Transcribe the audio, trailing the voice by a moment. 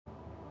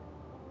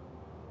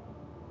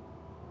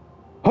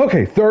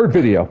Okay, third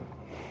video.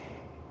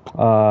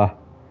 Yeah,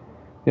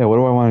 where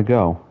do I want to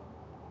go?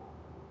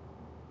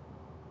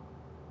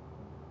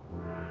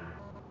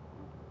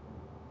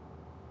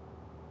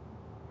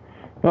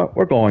 Oh,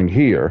 we're going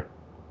here.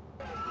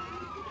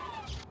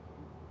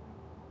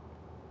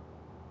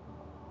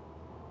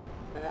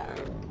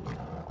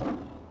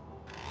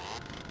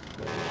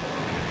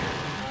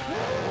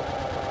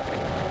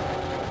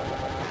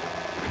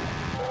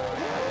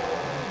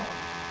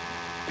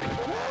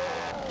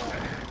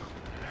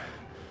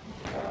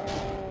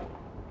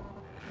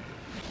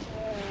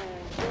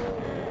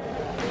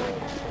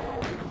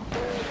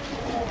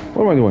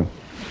 What am I doing?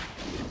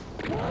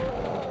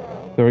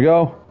 There we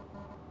go.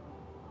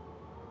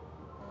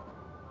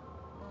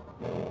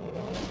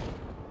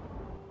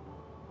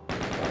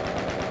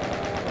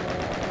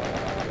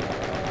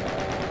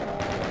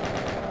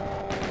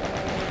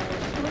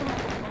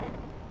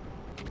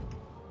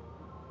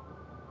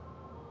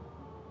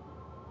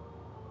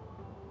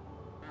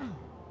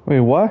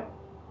 Wait, what?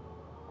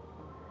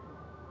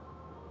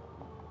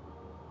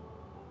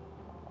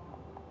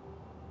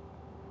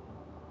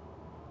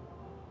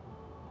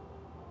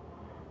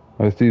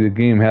 I see the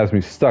game has me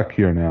stuck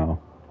here now.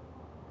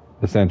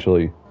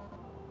 Essentially.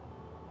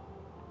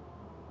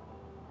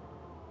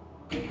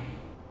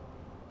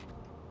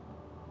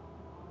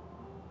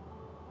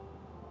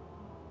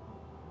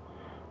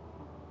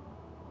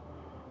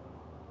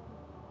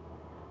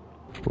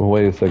 Well,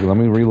 wait a second. Let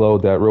me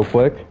reload that real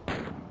quick.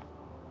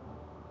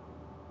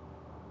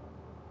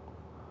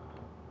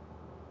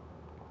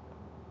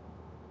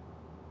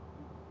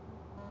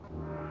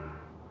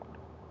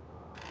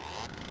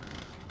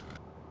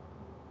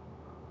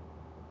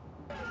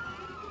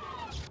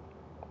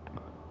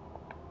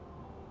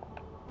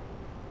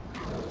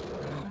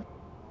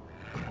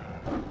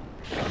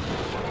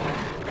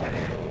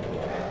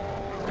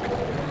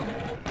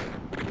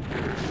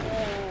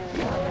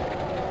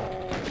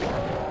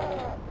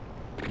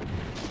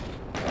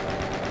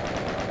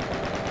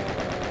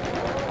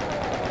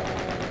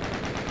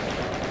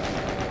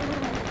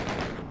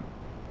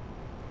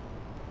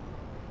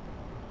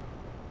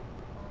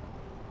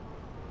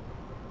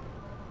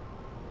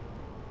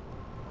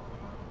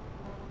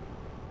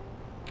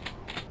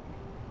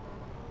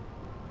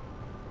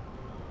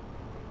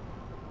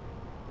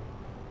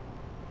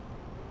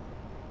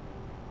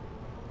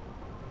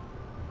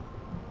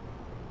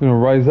 Gonna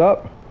rise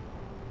up.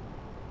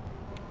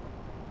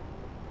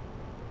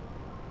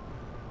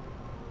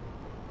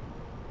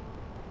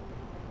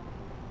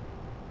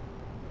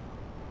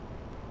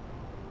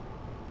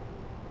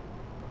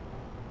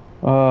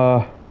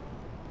 I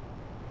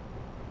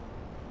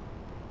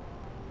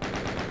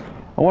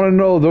want to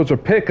know those are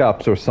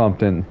pickups or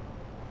something.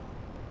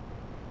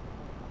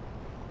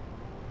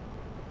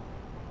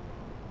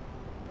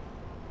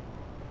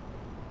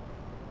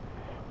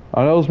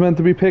 Are those meant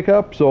to be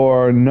pickups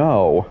or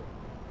no?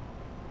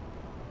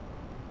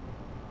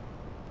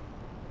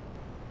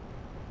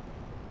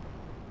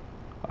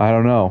 I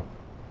don't know.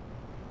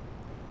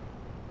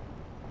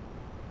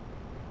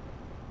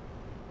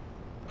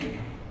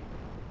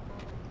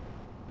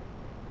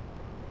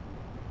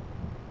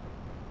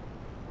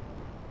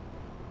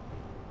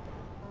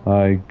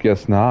 I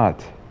guess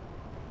not.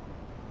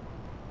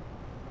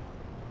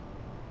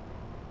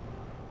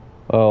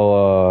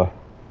 Oh,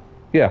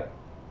 yeah.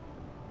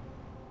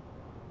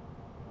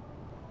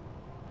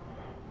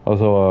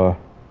 Also,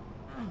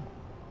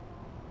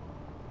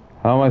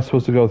 how am I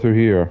supposed to go through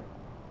here?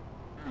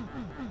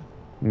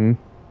 Hmm?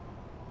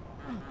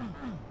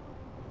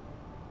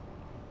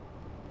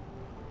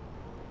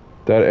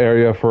 That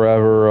area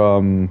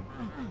forever,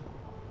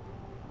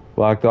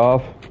 blocked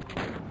off?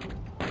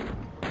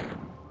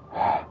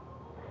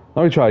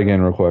 Let me try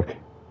again real quick.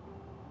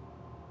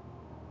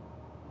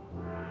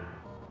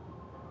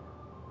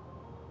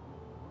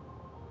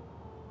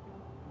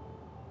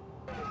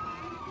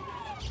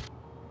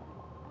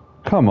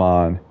 Come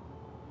on.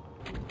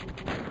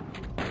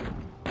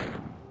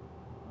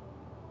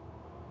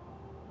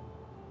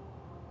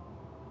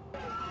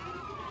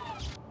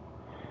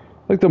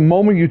 Like the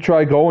moment you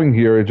try going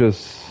here, it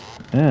just...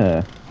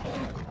 eh.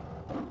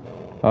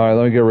 Alright,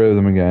 let me get rid of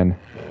them again.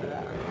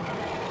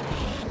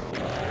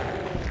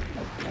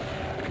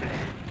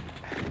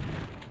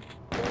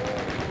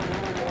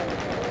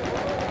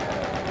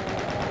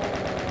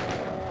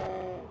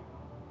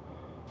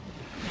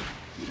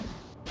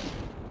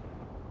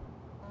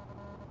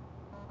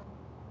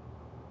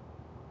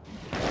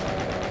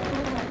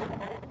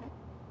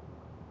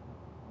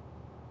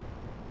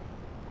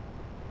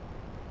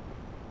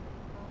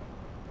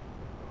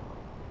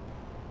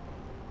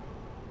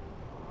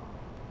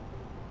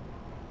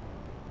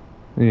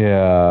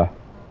 Yeah.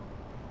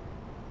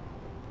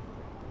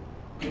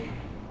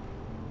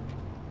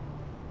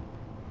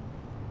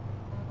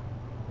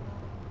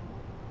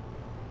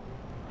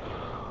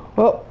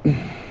 Well...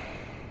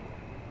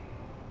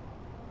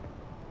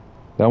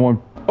 that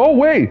one... oh,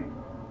 wait!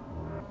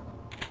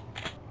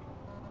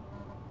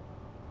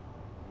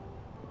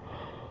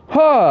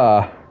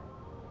 Huh!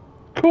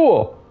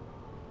 Cool!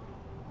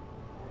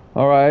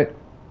 Alright.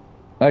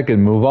 I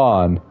can move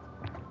on.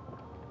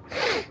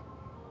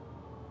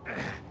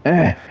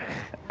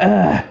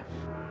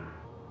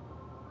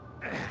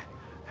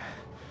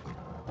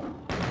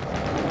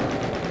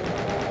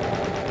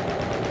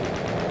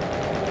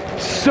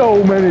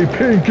 So many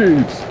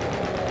pinkies!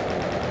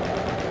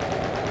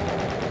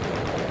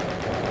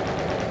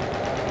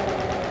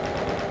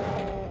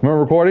 Am I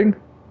recording?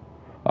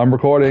 I'm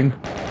recording.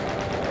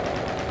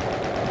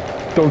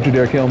 Don't you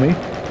dare kill me.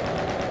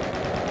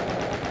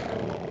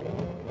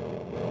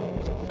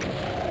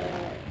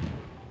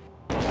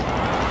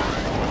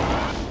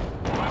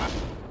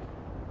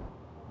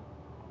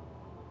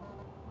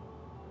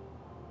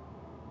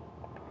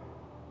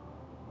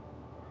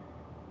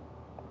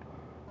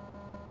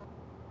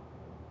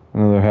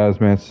 Another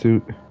hazmat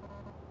suit.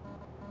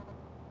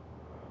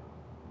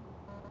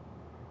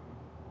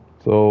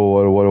 So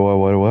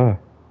what?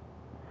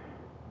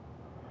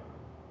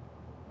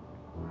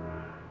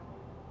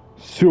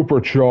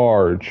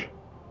 Supercharge.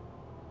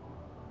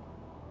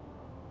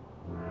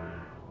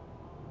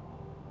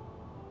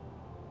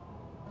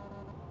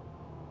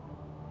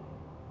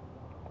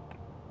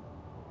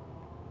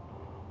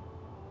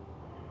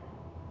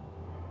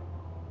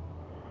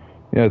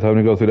 Yeah, time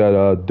to go through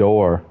that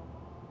door.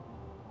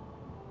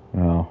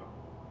 Oh.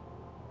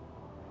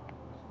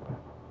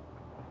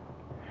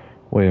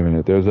 Wait a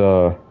minute, there's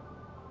a...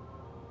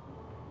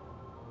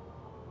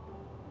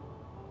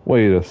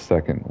 Wait a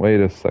second.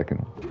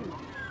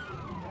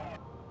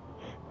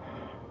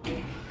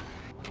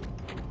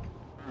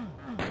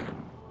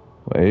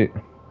 Wait.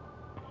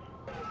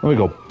 Let me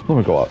go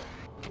up.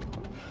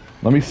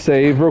 Let me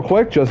save real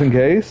quick, just in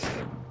case.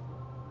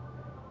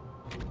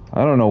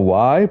 I don't know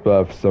why,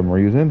 but for some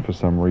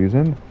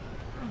reason.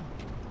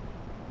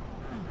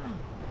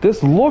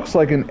 This looks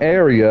like an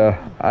area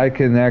I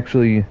can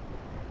actually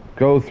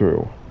go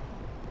through.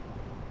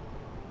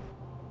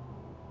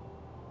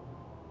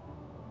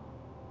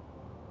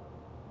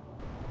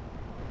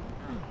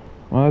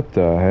 What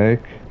the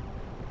heck?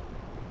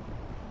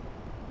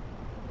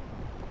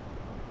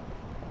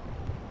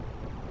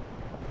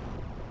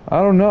 I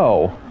don't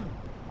know.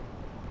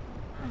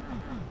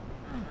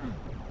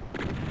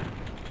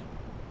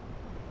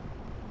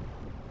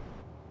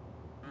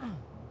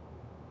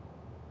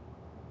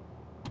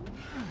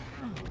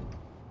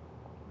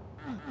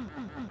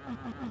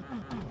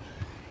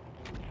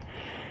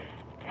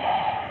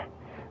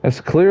 That's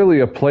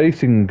clearly a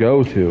place you can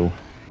go to.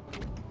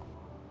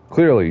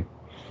 Clearly.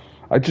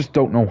 I just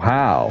don't know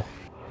how.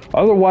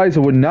 Otherwise, it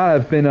would not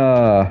have been,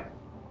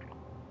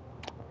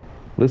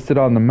 listed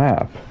on the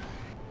map.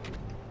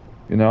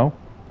 You know?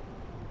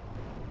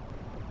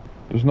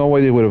 There's no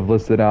way they would have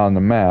listed it on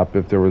the map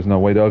if there was no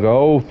way to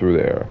go through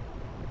there.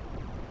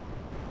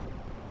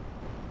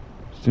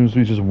 Seems to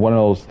be just one of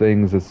those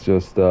things that's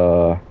just,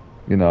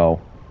 you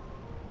know...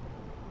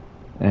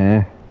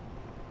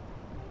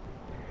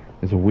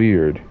 It's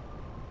weird.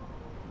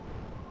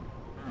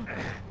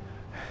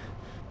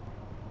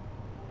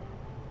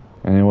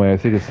 Anyway, I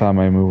think it's time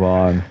I move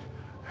on.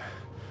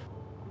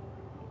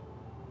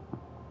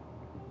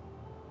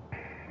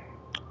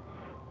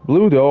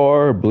 Blue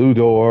door, blue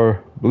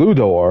door, blue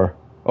door.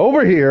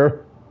 Over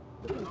here!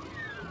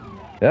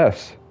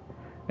 Yes.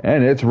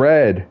 And it's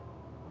red.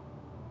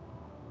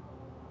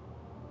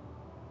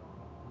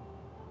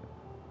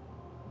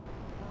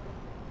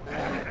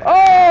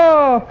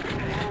 Ah!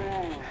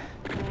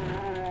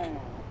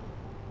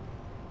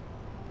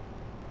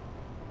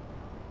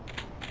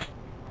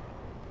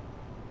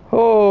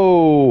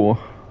 Oh!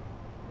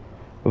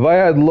 If I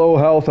had low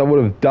health, I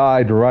would have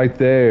died right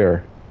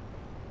there.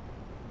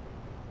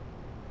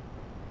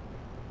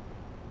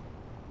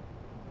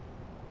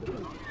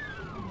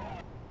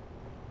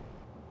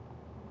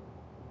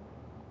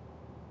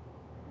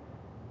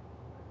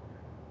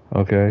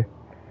 Okay.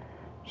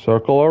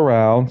 Circle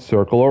around,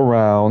 circle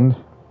around.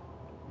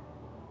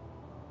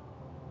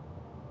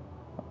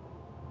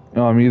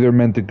 I'm either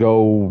meant to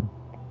go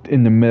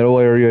in the middle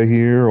area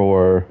here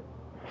or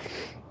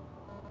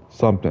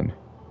something.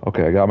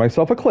 Okay, I got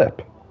myself a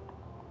clip.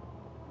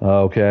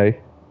 Okay.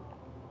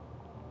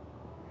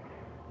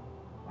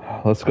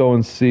 Let's go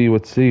and see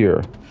what's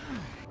here.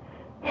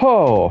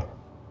 Oh!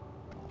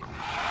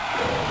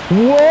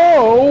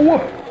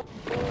 Whoa!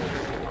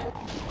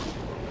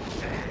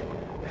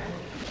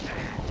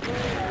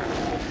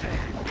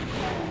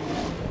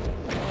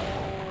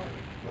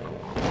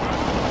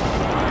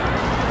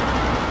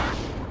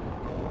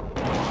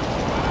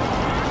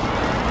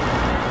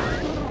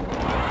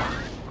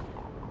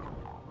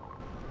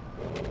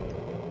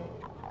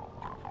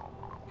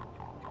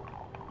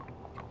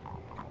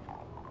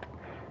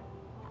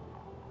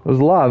 There's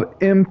a lot of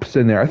imps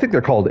in there. I think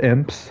they're called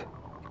imps.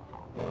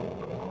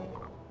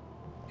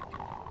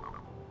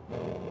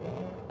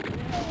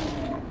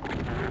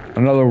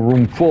 Another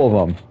room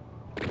full of them.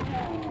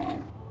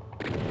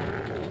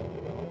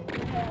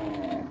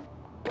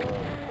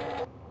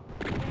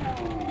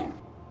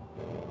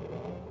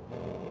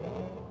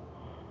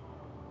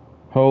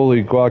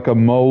 Holy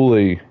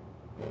guacamole.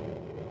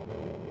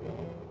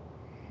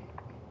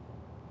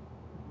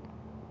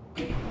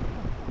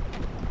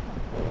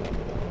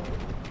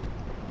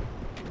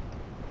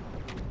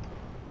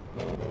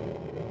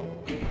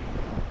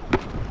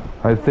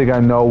 I think I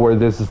know where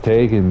this is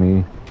taking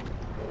me.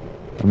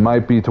 It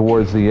might be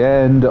towards the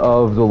end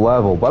of the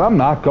level, but I'm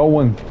not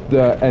going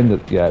to end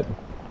it yet.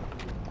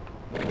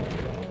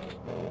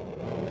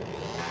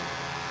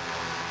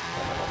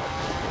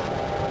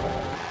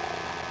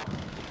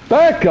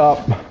 Back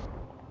up!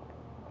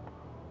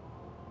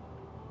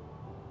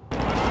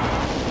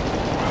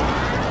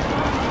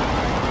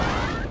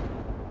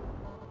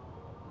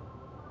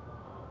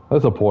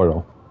 That's a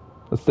portal.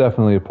 That's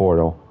definitely a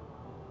portal.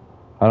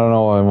 I don't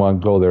know if I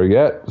want to go there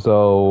yet,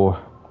 so...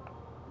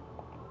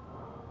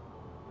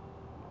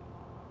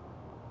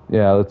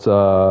 Yeah, let's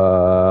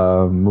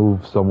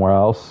move somewhere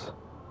else.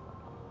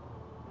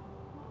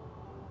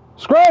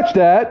 Scratch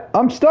that!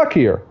 I'm stuck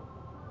here.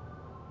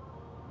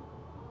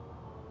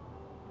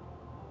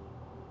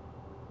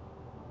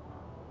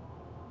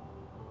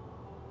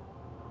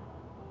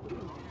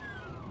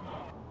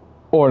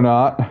 Or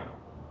not.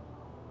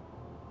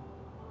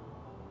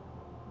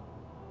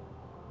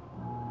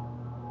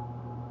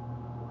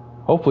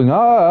 Hopefully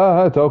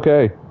not. It's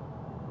okay.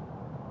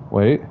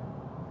 Wait.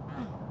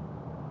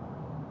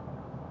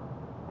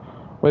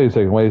 Wait a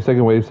second, wait a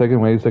second, wait a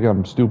second, wait a second.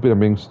 I'm stupid, I'm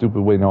being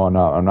stupid. Wait, no, I'm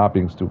not. I'm not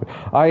being stupid.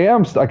 I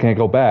am I can't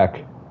go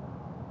back.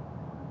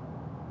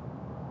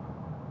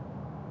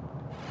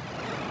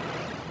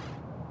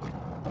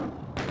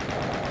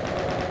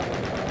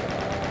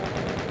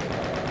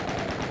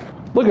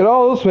 Look at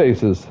all those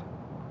faces.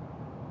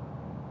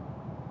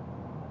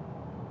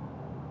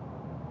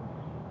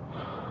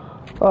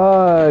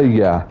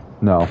 Yeah,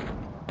 no.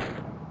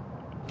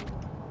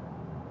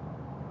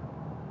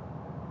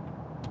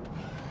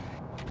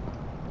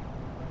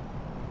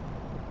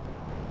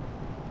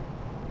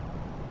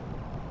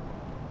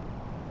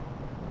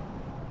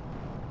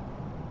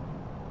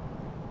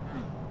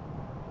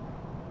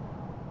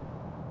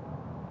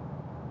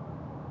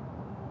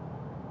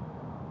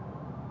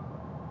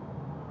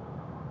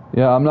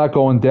 Yeah, I'm not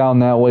going down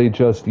that way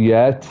just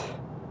yet.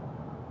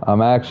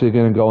 I'm actually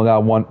going to go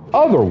that one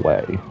other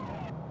way.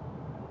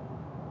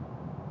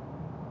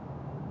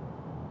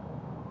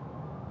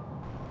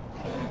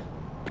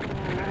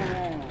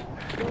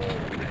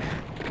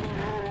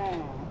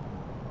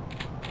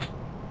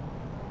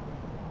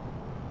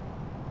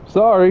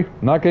 Sorry,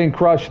 not getting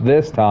crushed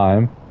this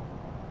time.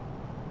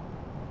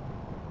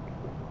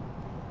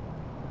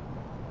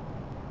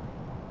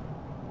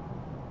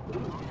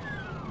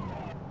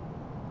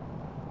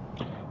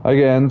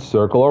 Again,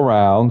 circle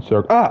around,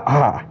 circle.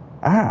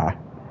 I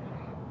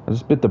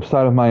just bit the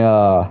side of my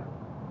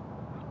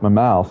my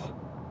mouth.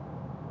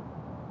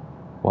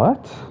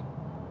 What?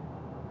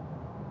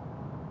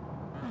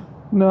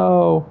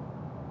 No.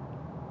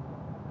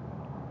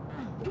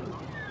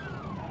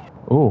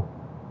 Ooh.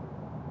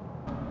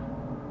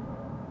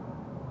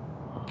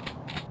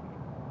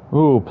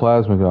 Ooh,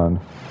 plasma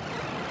gun.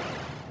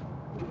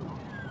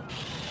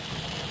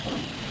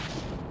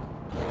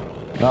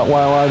 Not where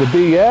I wanted to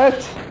be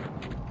yet.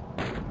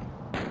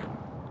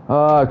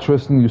 Ah,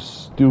 Tristan, you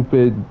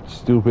stupid,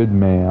 stupid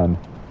man.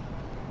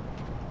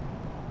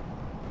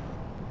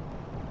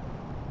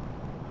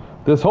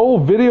 This whole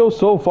video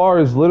so far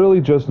is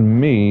literally just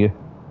me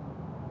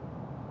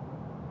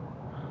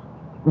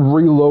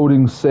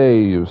reloading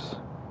saves.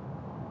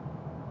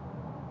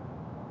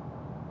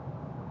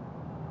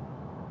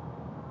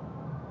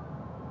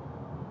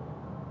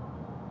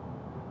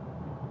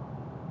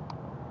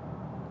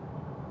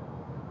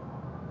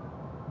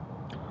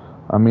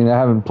 I mean, I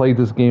haven't played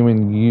this game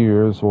in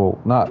years.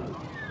 Well, not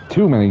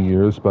too many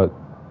years, but...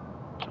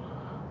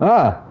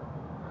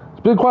 it's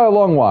been quite a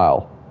long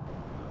while.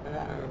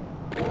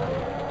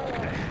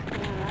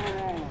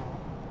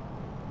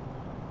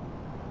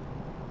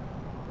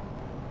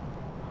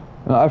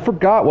 I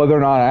forgot whether or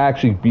not I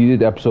actually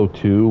beat episode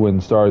 2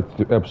 and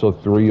started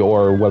episode 3,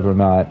 or whether or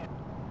not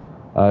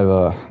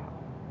I've,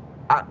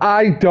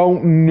 I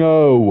don't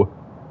know.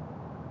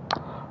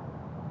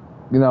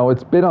 You know,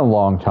 it's been a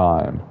long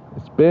time.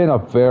 It's been a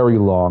very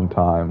long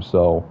time,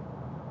 so...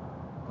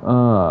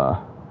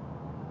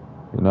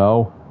 you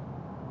know?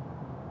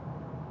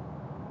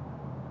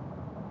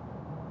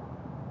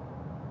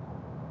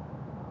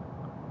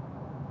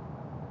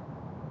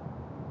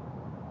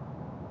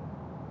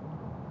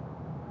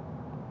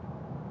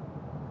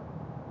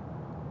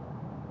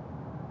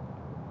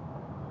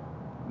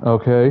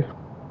 Okay.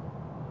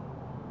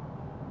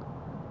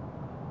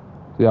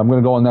 Yeah, I'm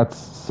gonna go on that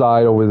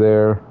side over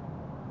there.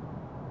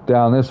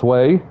 Down this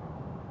way.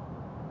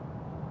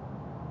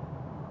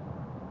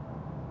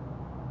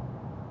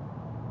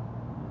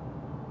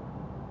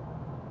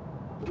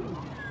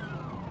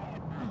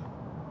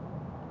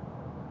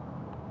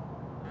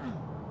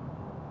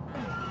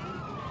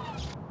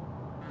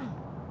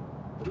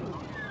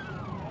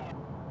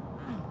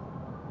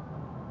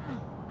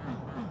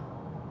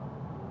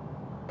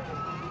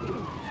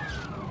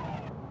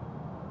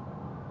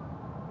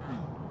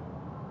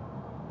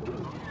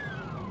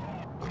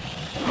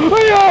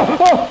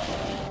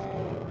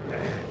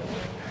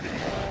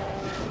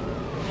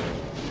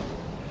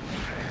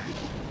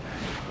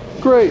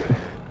 Great.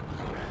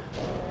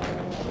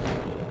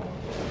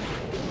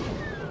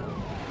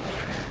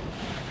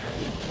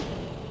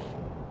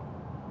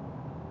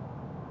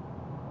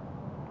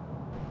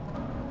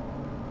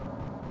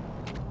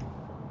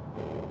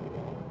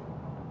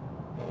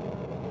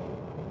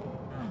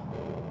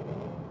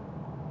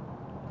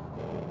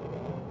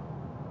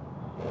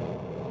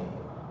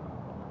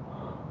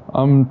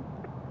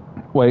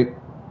 Wait.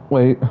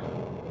 Wait.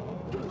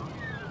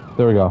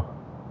 There we go.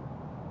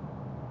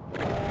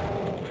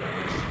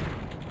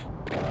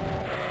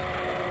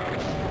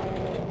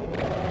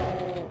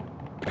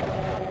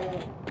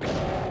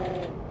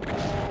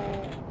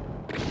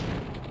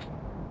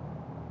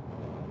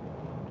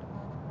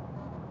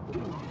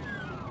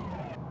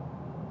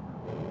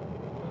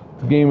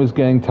 The game is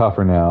getting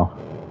tougher now.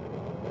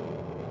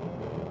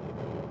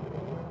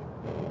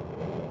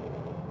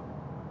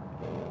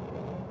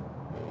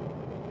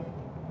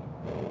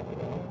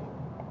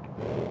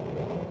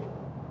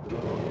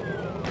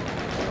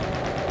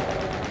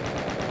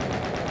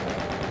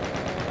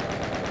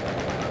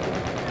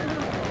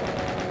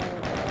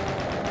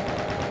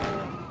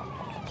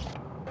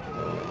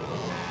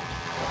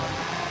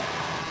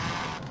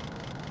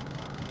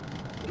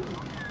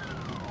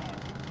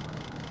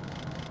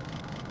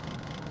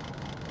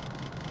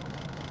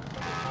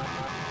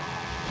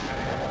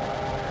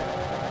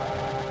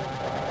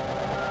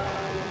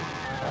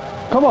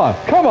 Come on,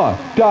 come on,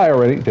 die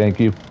already. Thank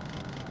you.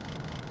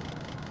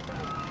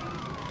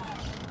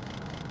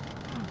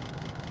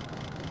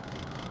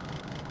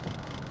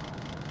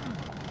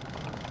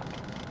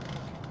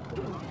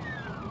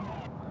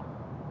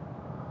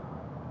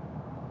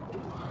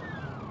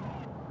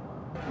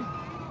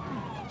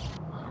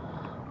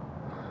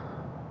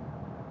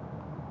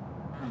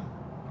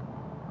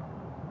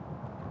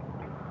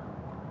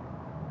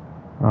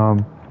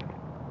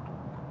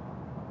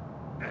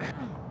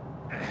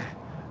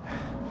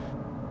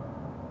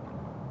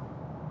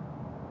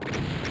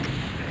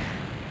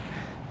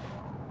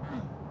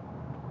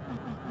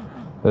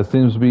 That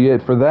seems to be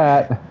it for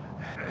that.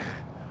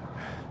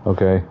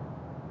 Okay.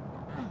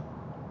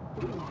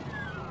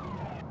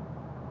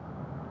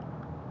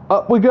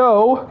 Up we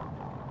go.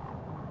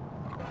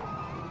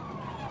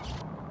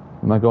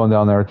 I'm not going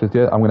down there just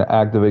yet. I'm going to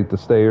activate the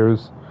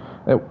stairs.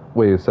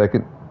 Wait a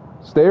second.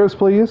 Stairs,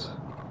 please.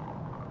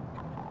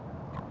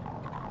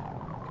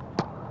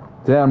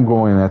 Damn, I'm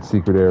going in that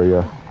secret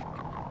area.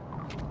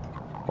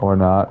 Or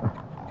not.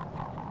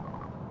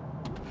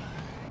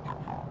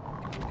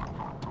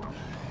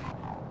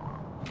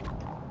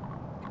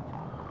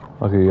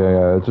 Okay,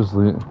 yeah, it just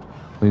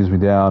leads me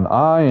down.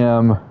 I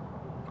am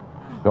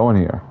going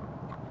here.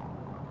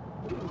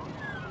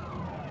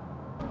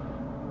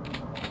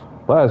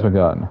 Plasma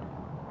gun.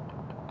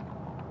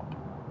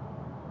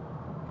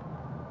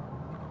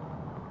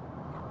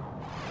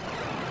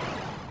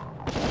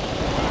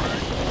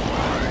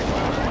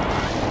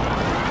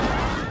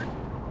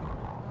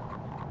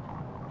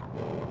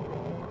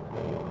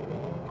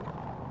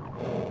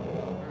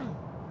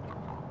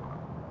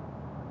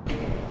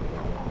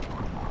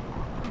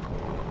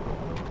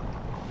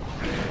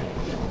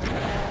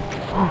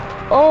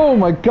 Oh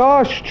my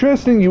gosh,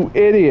 Tristan, you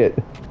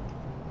idiot.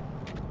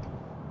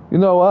 You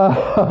know,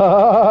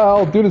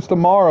 I'll do this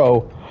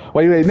tomorrow.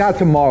 Wait, not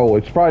tomorrow.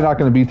 It's probably not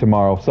going to be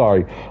tomorrow.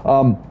 Sorry.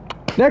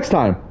 Next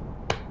time.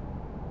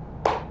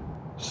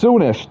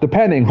 Soonish,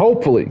 depending.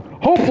 Hopefully.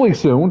 Hopefully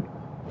soon.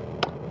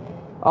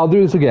 I'll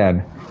do this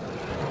again.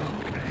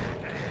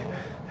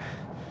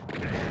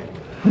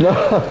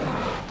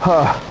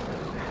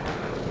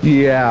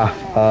 Yeah.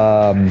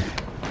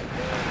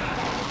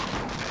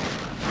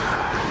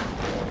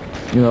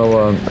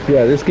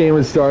 Yeah, this game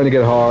is starting to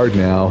get hard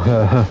now.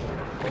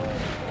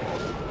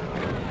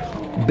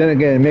 Then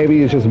again,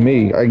 maybe it's just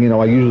me. I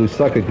usually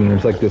suck at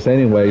games like this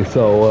anyway,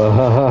 so,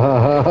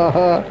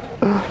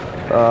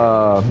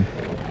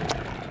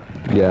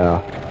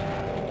 yeah.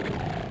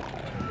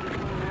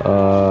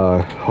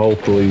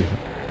 Hopefully.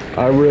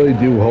 I really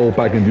do hope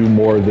I can do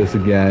more of this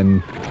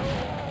again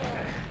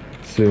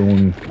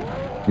soon.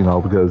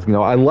 Because,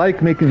 I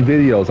like making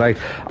videos.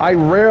 I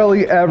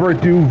rarely ever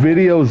do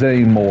videos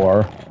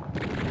anymore.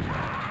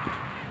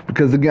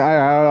 Because again,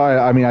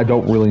 I mean, I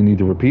don't really need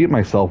to repeat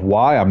myself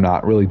why I'm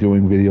not really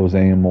doing videos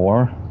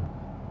anymore.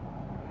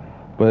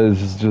 But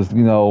it's just,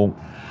 I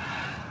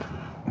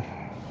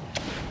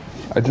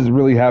just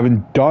really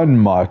haven't done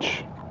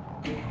much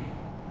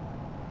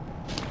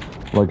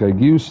like I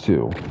used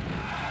to.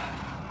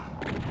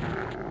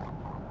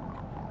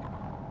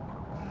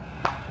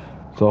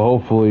 So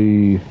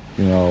hopefully,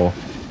 I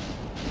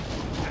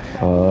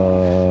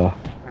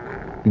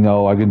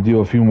can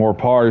do a few more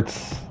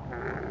parts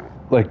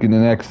like in the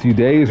next few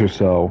days or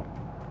so.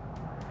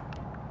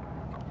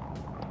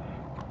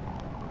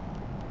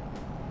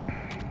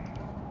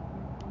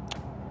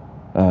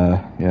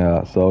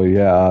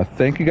 Yeah,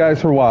 thank you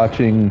guys for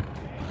watching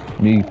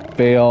me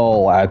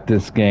fail at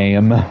this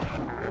game.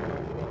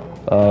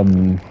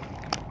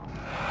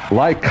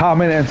 Like,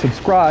 comment, and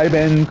subscribe,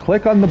 and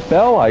click on the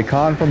bell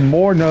icon for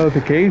more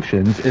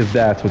notifications if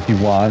that's what you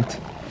want.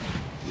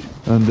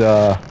 And,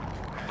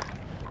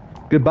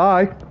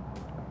 goodbye.